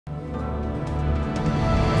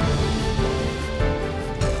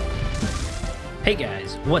Hey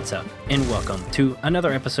guys, what's up? And welcome to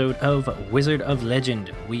another episode of Wizard of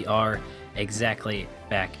Legend. We are exactly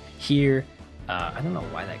back here. I don't know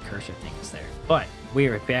why that cursor thing is there, but we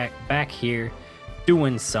are back here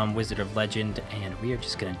doing some Wizard of Legend, and we are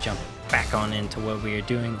just gonna jump back on into what we are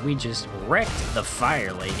doing. We just wrecked the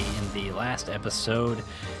Fire Lady in the last episode,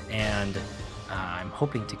 and I'm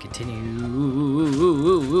hoping to continue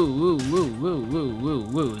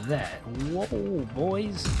that. Whoa,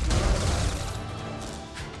 boys.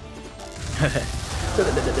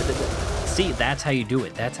 See, that's how you do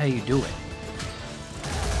it. That's how you do it.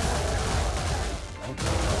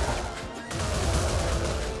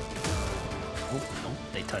 Oh, no,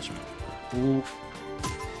 they touched me. Ooh.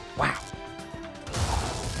 Wow.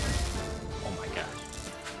 Oh my gosh.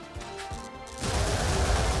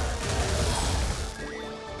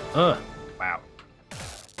 Wow.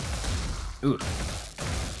 Ooh.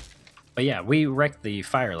 But yeah, we wrecked the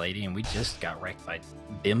Fire Lady, and we just got wrecked by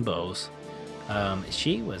bimbos.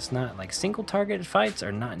 She was not, like, single-targeted fights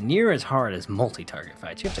are not near as hard as multi-target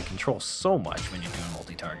fights. You have to control so much when you're doing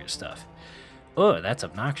multi-target stuff. Oh, that's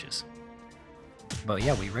obnoxious. But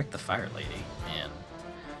yeah, we wrecked the Fire Lady, and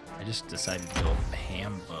I just decided to go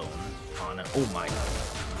ham bone on it. Oh my god.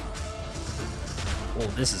 Oh,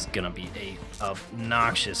 this is gonna be a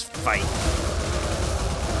obnoxious fight.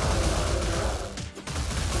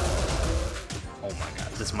 Oh my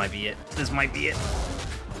god, this might be it. This might be it.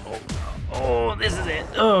 Oh, this is it.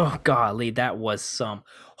 Oh, golly, that was some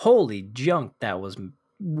holy junk. That was,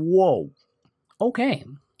 whoa. Okay,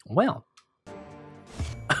 well,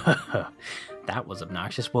 that was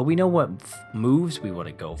obnoxious. Well, we know what moves we want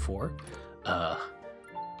to go for.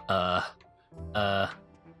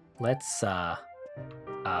 Let's,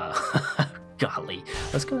 golly,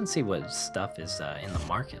 let's go and see what stuff is in the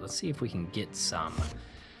market. Let's see if we can get some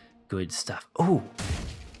good stuff. Oh,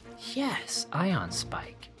 yes, Ion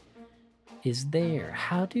Spike is there.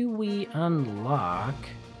 How do we unlock?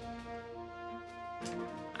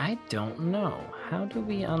 I don't know. How do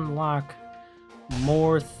we unlock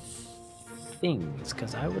more things?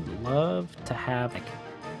 Because I would love to have, like,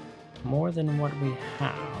 more than what we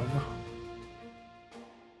have.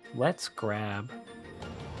 Let's grab...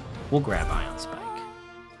 We'll grab Ion Spike.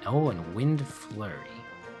 Oh, and Wind Flurry.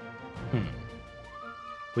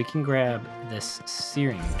 We can grab this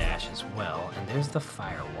Searing Dash as well. And there's the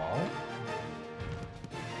Firewall.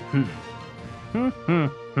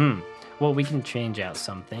 Well, we can change out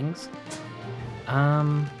some things.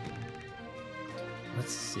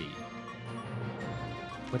 Let's see.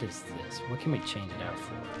 What is this? What can we change it out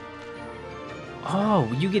for?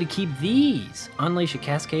 Oh, you get to keep these. Unleash a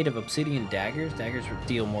cascade of obsidian daggers. Daggers will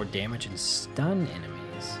deal more damage and stun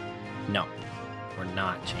enemies. No, we're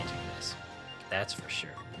not changing this. That's for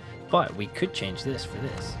sure. But we could change this for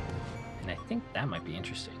this. And I think that might be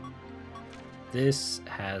interesting. This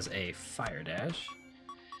has a Fire Dash,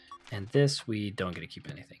 and this we don't get to keep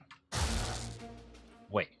anything.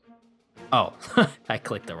 Wait. Oh, I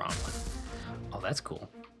clicked the wrong one. Oh, that's cool.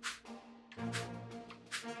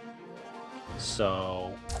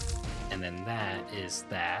 So, and then that is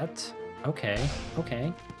that. Okay,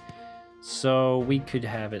 okay. So we could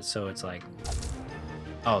have it so it's like,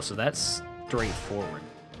 oh, so that's straightforward.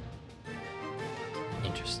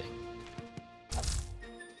 Interesting.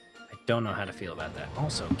 Don't know how to feel about that.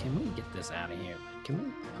 Also, can we get this out of here? Can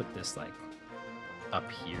we put this, like,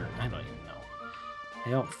 up here? I don't even know. I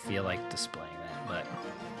don't feel like displaying that, but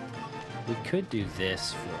we could do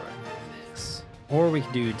this for this. Or we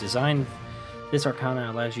could do design. This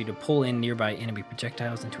Arcana allows you to pull in nearby enemy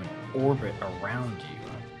projectiles into an orbit around you.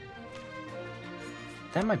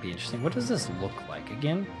 That might be interesting. What does this look like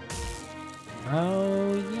again?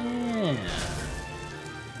 Oh, yeah.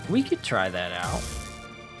 We could try that out.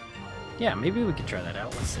 Yeah, maybe we could try that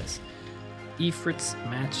out. What's this? Ifrit's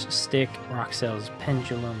Matchstick, Roxel's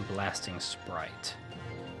Pendulum, Blasting Sprite.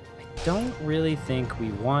 I don't really think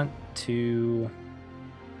we want to...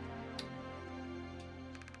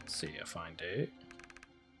 Let's see if I find it.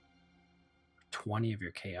 20 of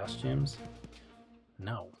your Chaos Gems?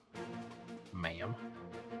 No. Ma'am.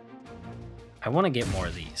 I want to get more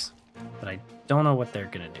of these, but I don't know what they're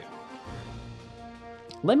going to do.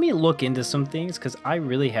 Let me look into some things, because I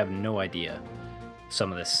really have no idea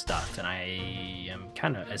some of this stuff, and I am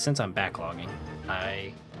kind of, since I'm backlogging,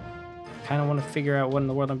 I kind of want to figure out what in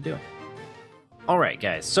the world I'm doing. Alright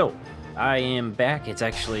guys, so I am back. It's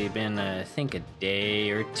actually been, I think, a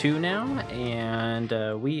day or two now,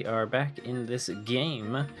 and we are back in this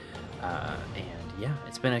game, and yeah,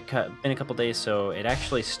 it's been a couple days, so it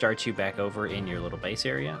actually starts you back over in your little base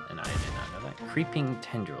area, and I did not know that. Creeping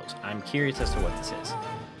Tendrils. I'm curious as to what this is.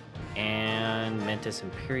 and Mentis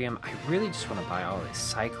Imperium. I really just want to buy all this.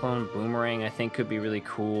 Cyclone Boomerang I think could be really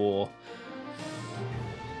cool.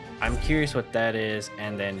 I'm curious what that is,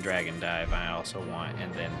 and then Dragon Dive I also want,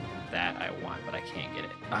 and then that I want, but I can't get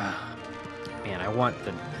it. Man, I want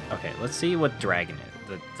the... Okay, let's see what Dragon is.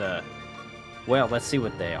 Well, let's see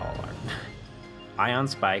what they all are. Ion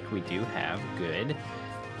Spike we do have. Good.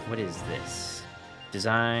 What is this?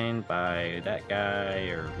 Designed by that guy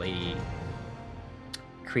or lady.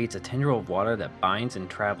 Creates a tendril of water that binds and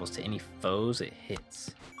travels to any foes it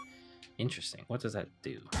hits. Interesting. What does that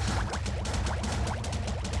do?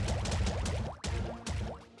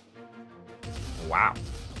 Wow.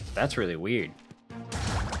 That's really weird.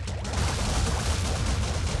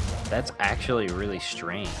 That's actually really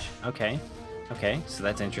strange. Okay. Okay, so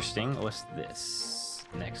that's interesting. What's this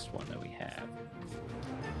next one that we have?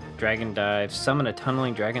 Dragon Dive. Summon a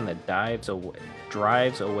tunneling dragon that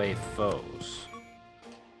drives away foes.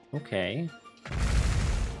 Okay.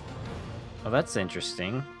 Well, that's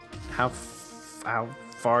interesting. How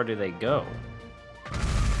far do they go?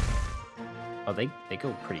 Oh, they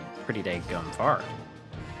go pretty dang far.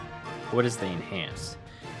 What is the enhanced?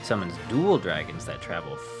 Summons dual dragons that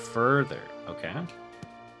travel further. Okay.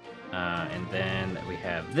 And then we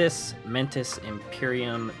have this Mentis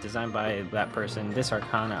Imperium, designed by that person. This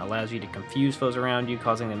Arcana allows you to confuse foes around you,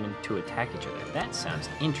 causing them to attack each other. That sounds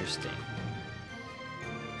interesting.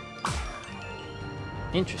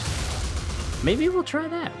 Interesting. Maybe we'll try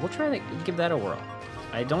that. We'll try that. Give that a whirl.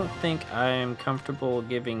 I don't think I'm comfortable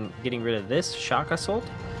getting rid of this Shock Assault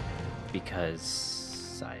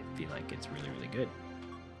because I feel like it's really, really good.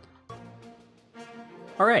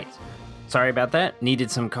 All right. Sorry about that. Needed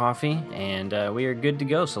some coffee, and we are good to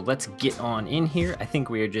go. So let's get on in here. I think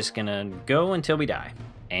we are just gonna go until we die,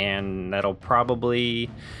 and that'll probably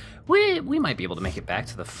we might be able to make it back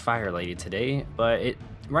to the Fire Lady today. But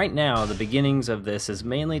right now, the beginnings of this is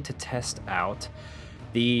mainly to test out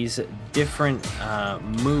these different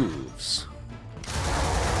moves,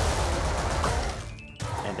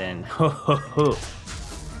 and then oh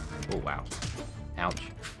wow, ouch.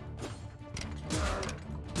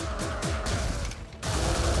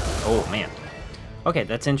 Oh, man. Okay,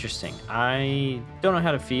 that's interesting. I don't know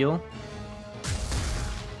how to feel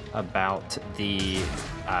about the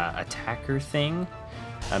attacker thing,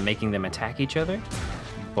 making them attack each other,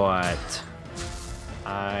 but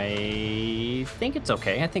I think it's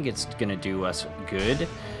okay. I think it's going to do us good.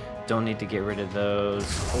 Don't need to get rid of those.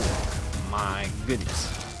 Oh, my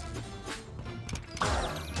goodness.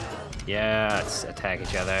 Yes, attack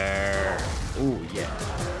each other. Ooh, yeah.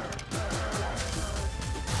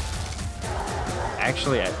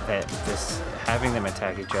 Actually, having them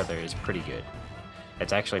attack each other is pretty good.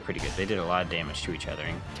 It's actually pretty good. They did a lot of damage to each other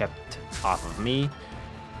and kept off of me.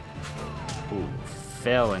 Ooh,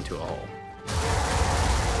 fell into a hole.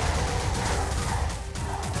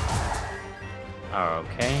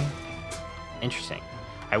 Okay, interesting.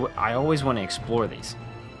 I always want to explore these.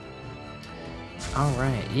 All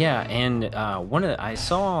right, yeah, and I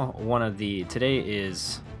saw one of the today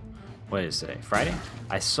is what is today? Friday.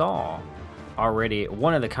 I saw already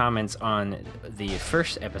one of the comments on the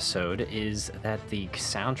first episode is that the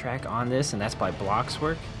soundtrack on this, and that's by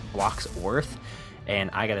Blocksworth,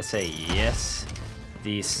 and I gotta say, yes,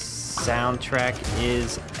 the soundtrack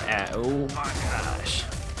is oh my gosh,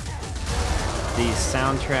 the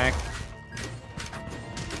soundtrack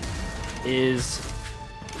is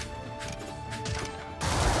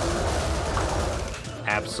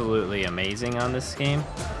absolutely amazing on this game.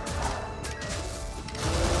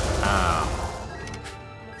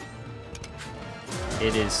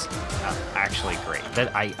 It is actually great.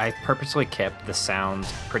 That I purposely kept the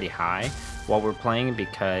sounds pretty high while we're playing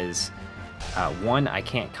because one, I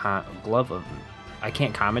can't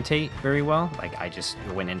commentate very well. Like, I just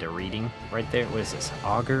went into reading right there. What is this?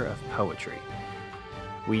 Augur of Poetry.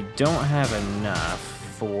 We don't have enough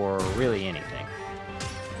for really anything,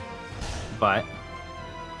 but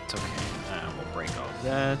it's okay. We'll break all of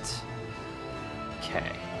that.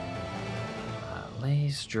 Okay.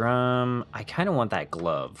 Lace drum. I kind of want that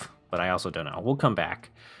glove, but I also don't know. We'll come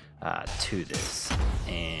back to this.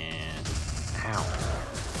 And ow.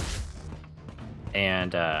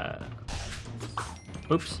 And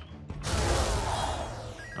oops.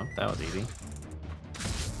 Oh, that was easy.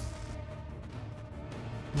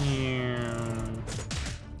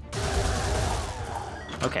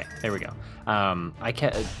 Okay, there we go.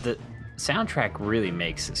 The soundtrack really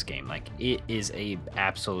makes this game. Like, it is a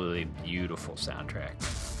absolutely beautiful soundtrack.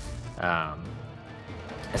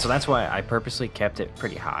 And so that's why I purposely kept it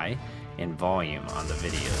pretty high in volume on the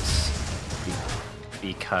videos,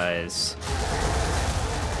 because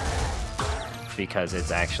because it's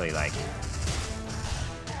actually like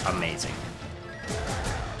amazing.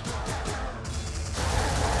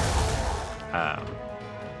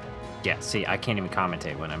 Yeah, see, I can't even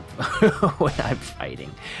commentate when I'm when I'm fighting,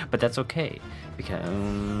 but that's okay because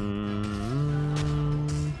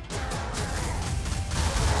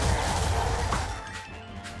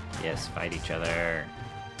yes, fight each other.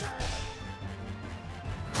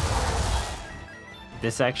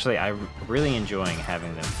 This actually, I'm really enjoying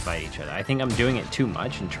having them fight each other. I think I'm doing it too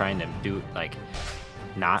much and trying to do like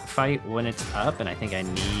not fight when it's up, and I think I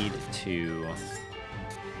need to.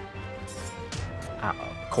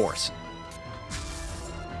 Of course.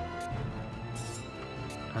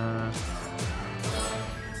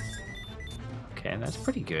 Okay, that's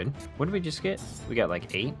pretty good. What did we just get? We got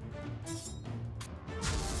like 8?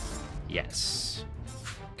 Yes.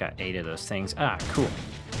 Got 8 of those things. Ah, cool.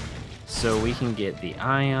 So we can get the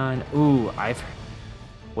ion. Ooh,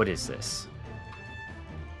 what is this?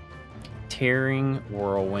 Tearing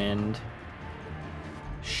whirlwind.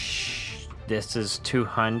 Shh. This is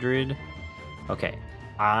 200. Okay.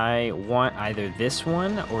 I want either this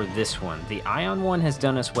one or this one. The ion one has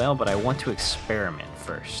done us well, but I want to experiment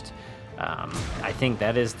first. I think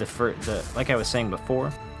that is like I was saying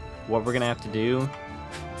before, what we're gonna have to do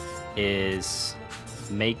is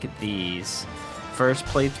make these first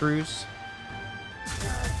playthroughs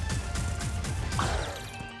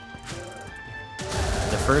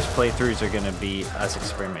the first playthroughs are gonna be us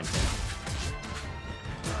experimenting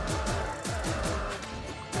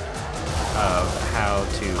of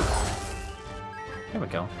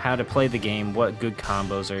how to play the game, what good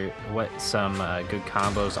combos are, what some good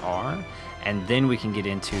combos are, and then we can get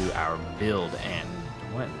into our build. And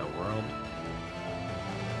what in the world?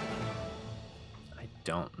 I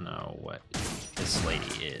don't know what this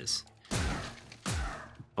lady is,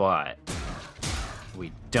 but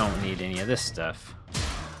we don't need any of this stuff.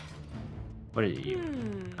 What are you?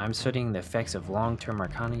 I'm studying the effects of long-term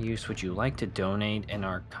arcana use. Would you like to donate an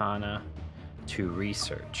arcana to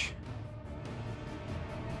research?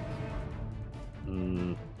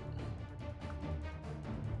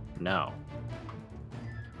 No.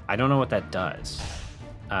 I don't know what that does.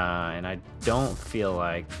 And I don't feel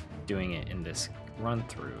like doing it in this run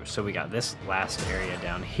through. So we got this last area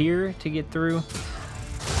down here to get through.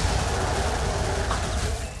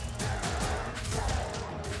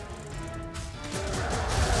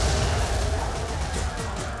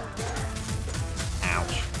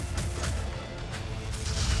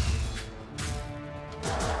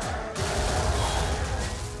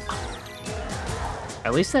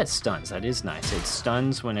 At least that stuns. That is nice. It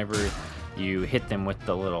stuns whenever you hit them with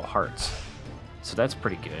the little hearts. So that's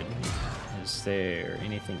pretty good. Is there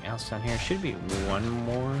anything else down here? Should be one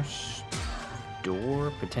more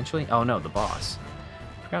door, potentially. Oh no, the boss.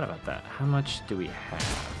 Forgot about that. How much do we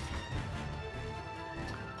have?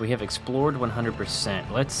 We have explored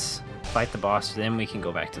 100%. Let's fight the boss, then we can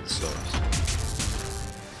go back to the stores.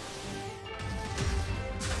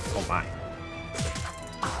 Oh my.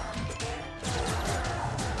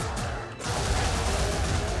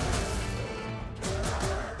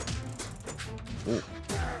 Ooh.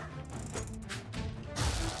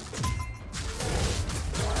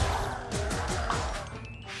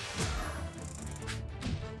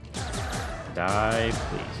 Die,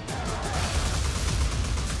 please.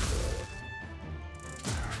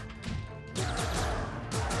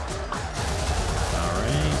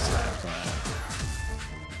 Alright, slap that.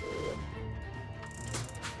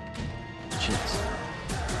 Jeez.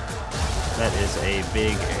 That is a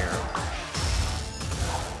big arrow.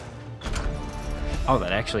 Oh,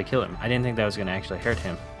 that actually killed him. I didn't think that was going to actually hurt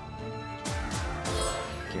him.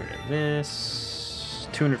 Get rid of this.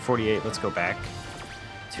 248. Let's go back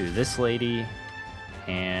to this lady.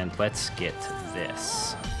 And let's get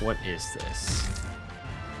this. What is this?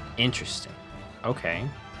 Interesting. Okay.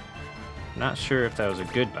 Not sure if that was a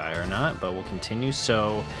good buy or not, but we'll continue.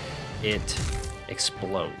 So it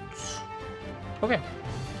explodes. Okay.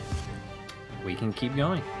 We can keep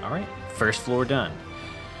going. All right. First floor done.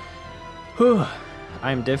 Whew.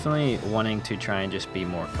 I'm definitely wanting to try and just be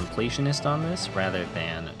more completionist on this rather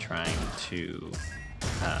than trying to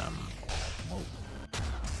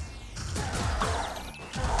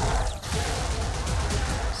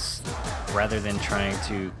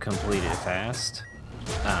complete it fast.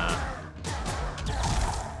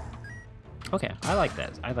 Okay, I like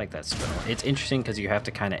that. I like that spell. It's interesting because you have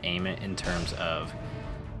to kind of aim it in terms of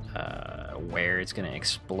where it's going to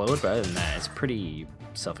explode, but other than that, it's pretty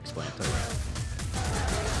self-explanatory.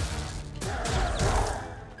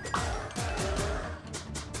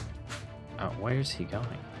 Oh, where's he going?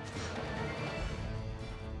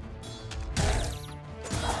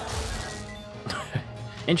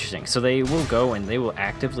 Interesting. So they will go and they will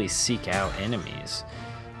actively seek out enemies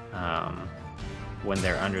when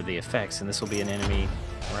they're under the effects, and this will be an enemy,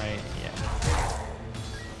 right? Yeah.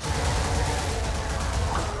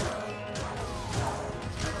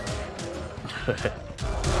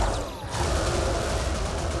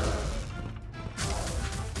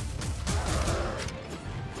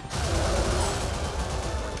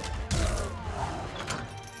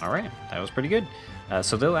 Alright, that was pretty good.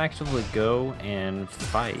 So they'll actively go and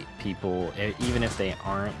fight people, even if they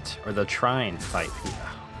aren't, or they'll try and fight people.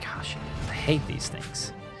 Oh, gosh, I hate these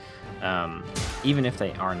things. Even if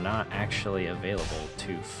they are not actually available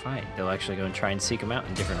to fight, they'll actually go and try and seek them out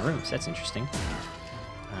in different rooms. That's interesting.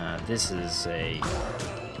 This is a...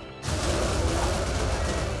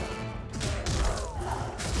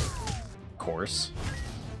 course.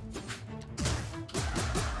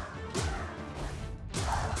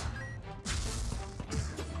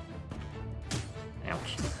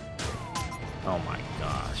 Ouch. Oh my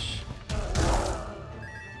gosh.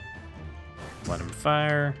 Let him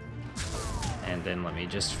fire. And then let me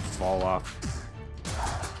just fall off.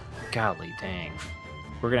 Golly dang.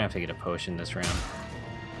 We're gonna have to get a potion this round.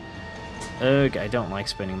 Ugh, I don't like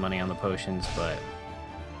spending money on the potions, but...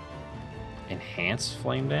 Enhanced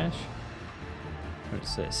Flame Dash? What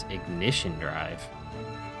is this? Ignition Drive.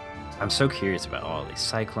 I'm so curious about all these.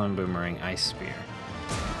 Cyclone, Boomerang, Ice Spear.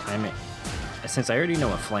 Since I already know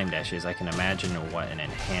what Flame Dash is, I can imagine what an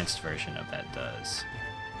enhanced version of that does.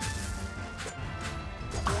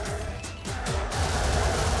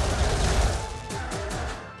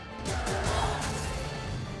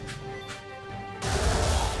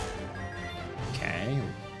 Okay,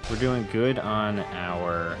 we're doing good on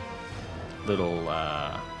our little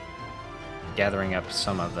gathering up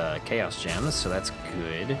some of the Chaos Gems, so that's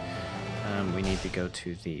good. We need to go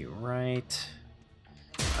to the right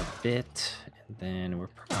a bit, and then we're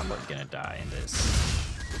probably gonna die in this.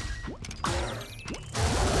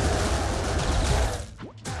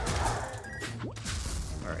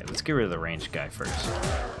 Alright, let's get rid of the ranged guy first,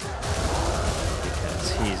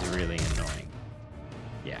 because he's really annoying.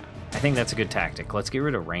 Yeah, I think that's a good tactic. Let's get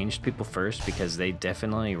rid of ranged people first, because they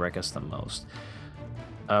definitely wreck us the most.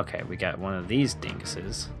 Okay, we got one of these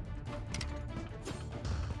dinguses.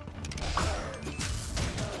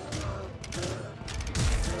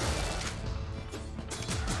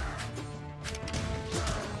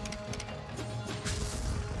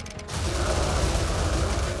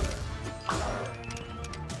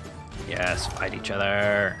 Yes, fight each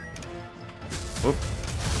other. Whoop.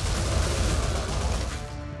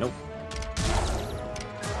 Nope.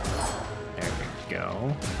 There we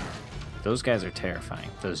go. Those guys are terrifying.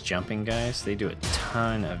 Those jumping guys, they do a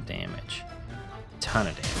ton of damage. Ton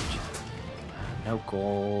of damage. No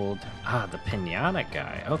gold. Ah, the pinata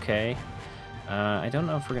guy. Okay. I don't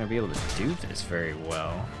know if we're going to be able to do this very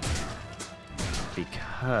well,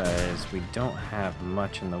 because we don't have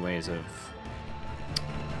much in the ways of...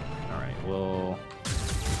 Alright, we'll...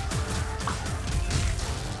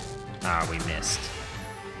 Ah, we missed.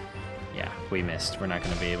 Yeah, we missed. We're not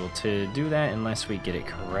going to be able to do that unless we get it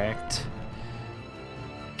correct.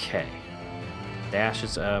 Okay. Dash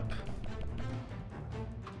is up.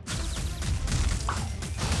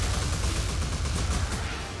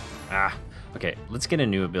 Ah, okay. Let's get a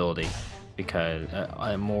new ability, because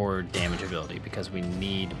a more damage ability, because we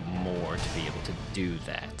need more to be able to do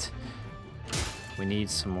that. We need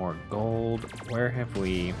some more gold. Where have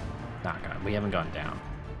we not gone? We haven't gone down.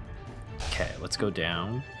 Okay, let's go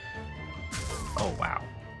down. Oh, wow.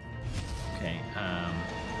 Okay,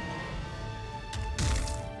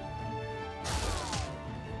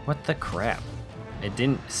 what the crap? It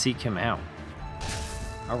didn't seek him out.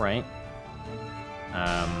 Alright.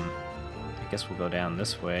 I guess we'll go down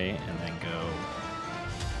this way and then go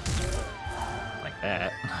like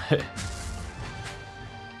that.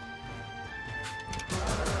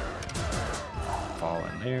 Fall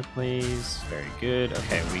in there, please. Very good.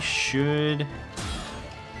 Okay, we should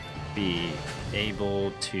be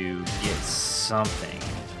able to get something,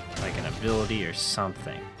 like an ability or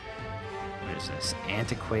something. What is this?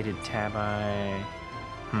 Antiquated Tabi.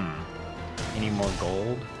 Any more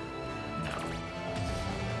gold? No.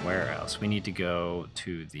 Where else? We need to go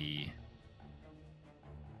to the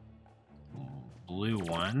blue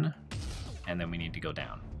one, and then we need to go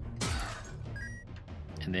down.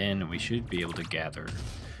 And then we should be able to gather.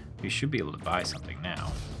 We should be able to buy something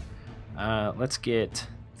now. Let's get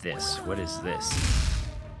this. What is this?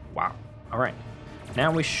 Wow. Alright.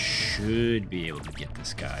 Now we should be able to get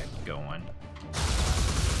this guy going.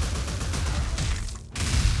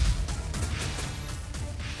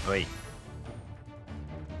 Wait.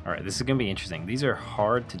 Alright, this is going to be interesting. These are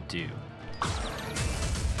hard to do.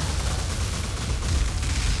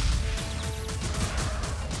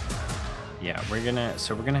 Yeah, we're gonna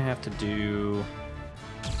have to do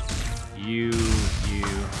you,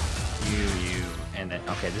 and then,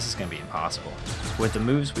 okay, this is gonna be impossible. With the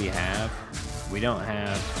moves we have, we don't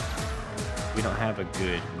have a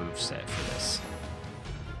good move set for this.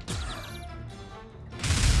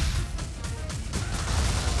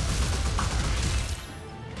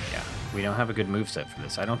 Yeah, we don't have a good move set for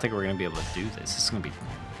this. I don't think we're gonna be able to do this. This is gonna be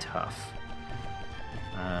tough.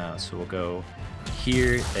 So we'll go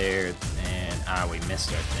here, there, and we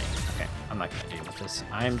missed our thing. Okay, I'm not gonna deal with this.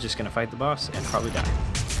 I'm just gonna fight the boss and probably die.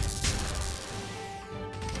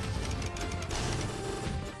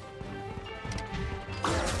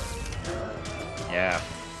 Yeah,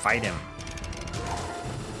 fight him.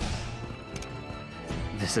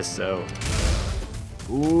 This is so...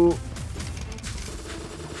 Ooh.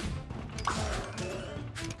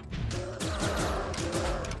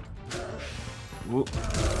 Ooh.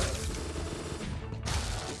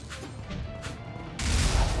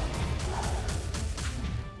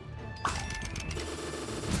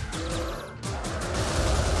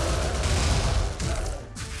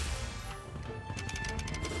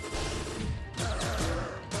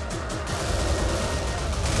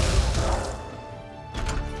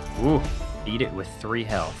 Ooh, beat it with 3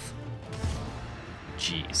 health.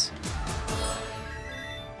 Jeez.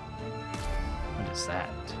 What is that?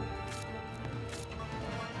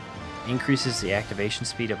 Increases the activation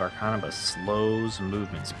speed of Arcana but slows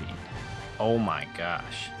movement speed. Oh my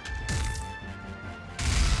gosh.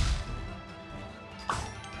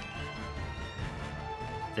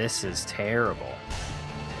 This is terrible.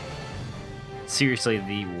 Seriously,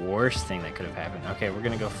 the worst thing that could have happened. Okay, we're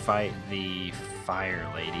gonna go fight the fire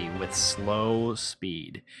lady with slow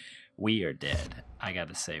speed. We are dead. I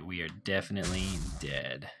gotta say, we are definitely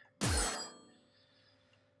dead.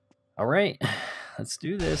 Alright, let's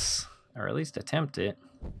do this. Or at least attempt it.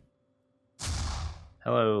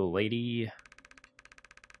 Hello, lady.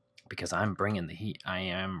 Because I'm bringing the heat. I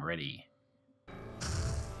am ready.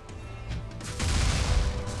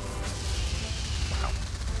 Wow.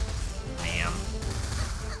 Bam.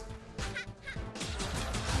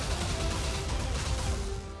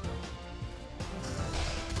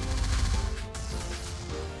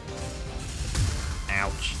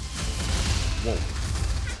 Ouch. Whoa.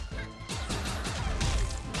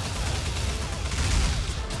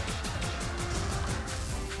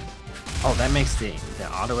 Oh, that makes the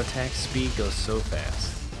auto attack speed go so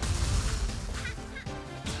fast.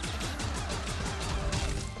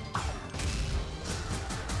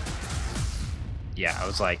 Yeah, I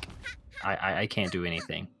was like, I can't do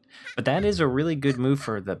anything. But that is a really good move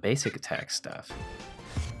for the basic attack stuff.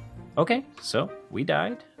 Okay, so we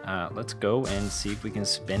died. Let's go and see if we can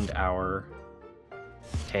spend our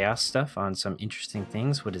chaos stuff on some interesting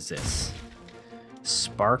things. What is this?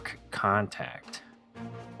 Spark Contact.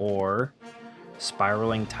 Or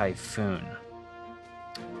Spiraling Typhoon.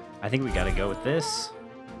 I think we gotta go with this.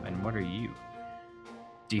 And what are you?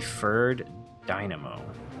 Deferred Dynamo.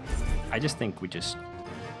 I just think we just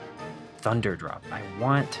Thunder Drop. I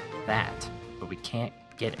want that, but we can't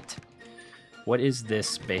get it. What is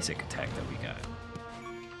this basic attack that we got?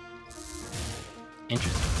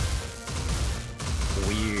 Interesting.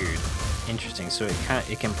 Weird. Interesting. So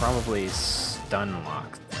it can probably stun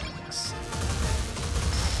lock things.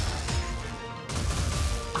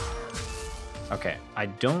 Okay, I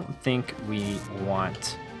don't think we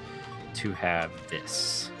want to have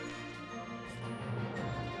this.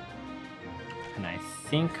 And I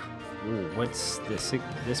think, ooh, what's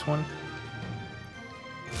this one?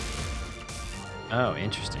 Oh,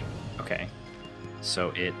 interesting. Okay.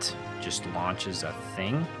 So it just launches a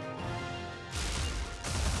thing?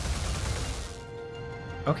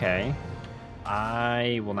 Okay.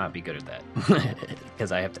 I will not be good at that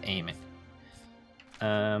because I have to aim it.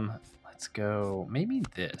 Let's go, maybe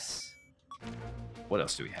this. What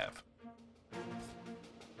else do we have?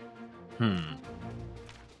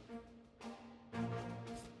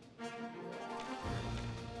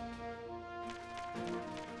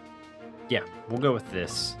 Yeah, we'll go with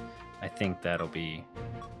this. I think that'll be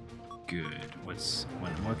good.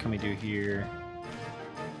 What can we do here?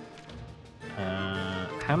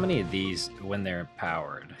 How many of these, when they're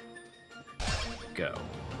powered, go?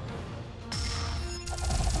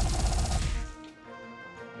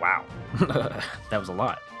 Wow, that was a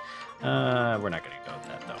lot. We're not gonna go with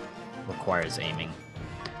that though. Requires aiming.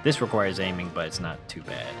 This requires aiming, but it's not too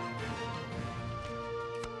bad.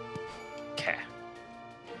 Okay.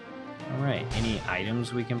 All right. any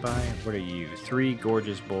items we can buy. What are you? 3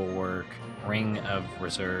 Gorgeous Bulwark, Ring of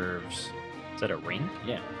Reserves. Is that a ring?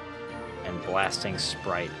 Yeah. And Blasting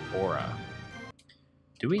Sprite Aura.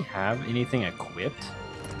 Do we have anything equipped?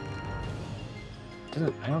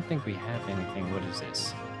 I don't think we have anything. What is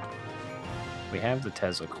this? We have the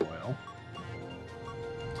Tesla coil.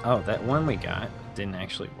 Oh, that one we got didn't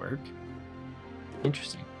actually work.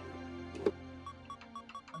 Interesting.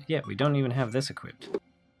 Yeah, we don't even have this equipped.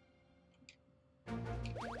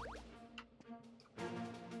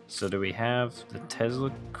 So do we have the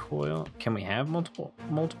Tesla coil? Can we have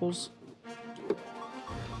multiples?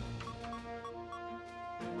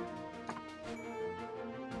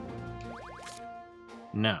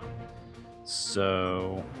 No.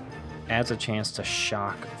 So adds a chance to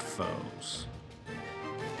shock foes.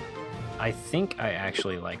 I think I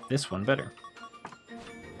actually like this one better.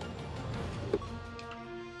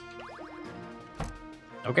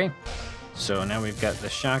 Okay, so now we've got the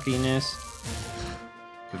shockiness,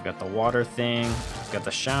 we've got the water thing, we've got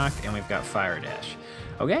the shock, and we've got fire dash.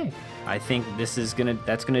 Okay, I think that's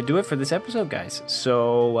gonna do it for this episode, guys.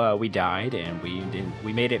 So we died and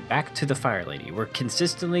we made it back to the Fire Lady. We're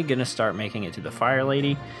consistently gonna start making it to the Fire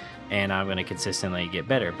Lady, and I'm gonna consistently get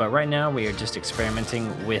better. But right now we are just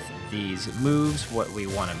experimenting with these moves, what we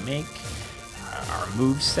want to make, our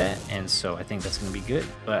move set, and so I think that's gonna be good.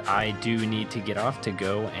 But I do need to get off to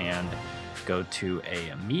go to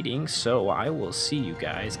a meeting, so I will see you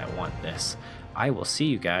guys. I will see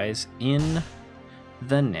you guys in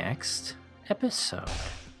the next episode.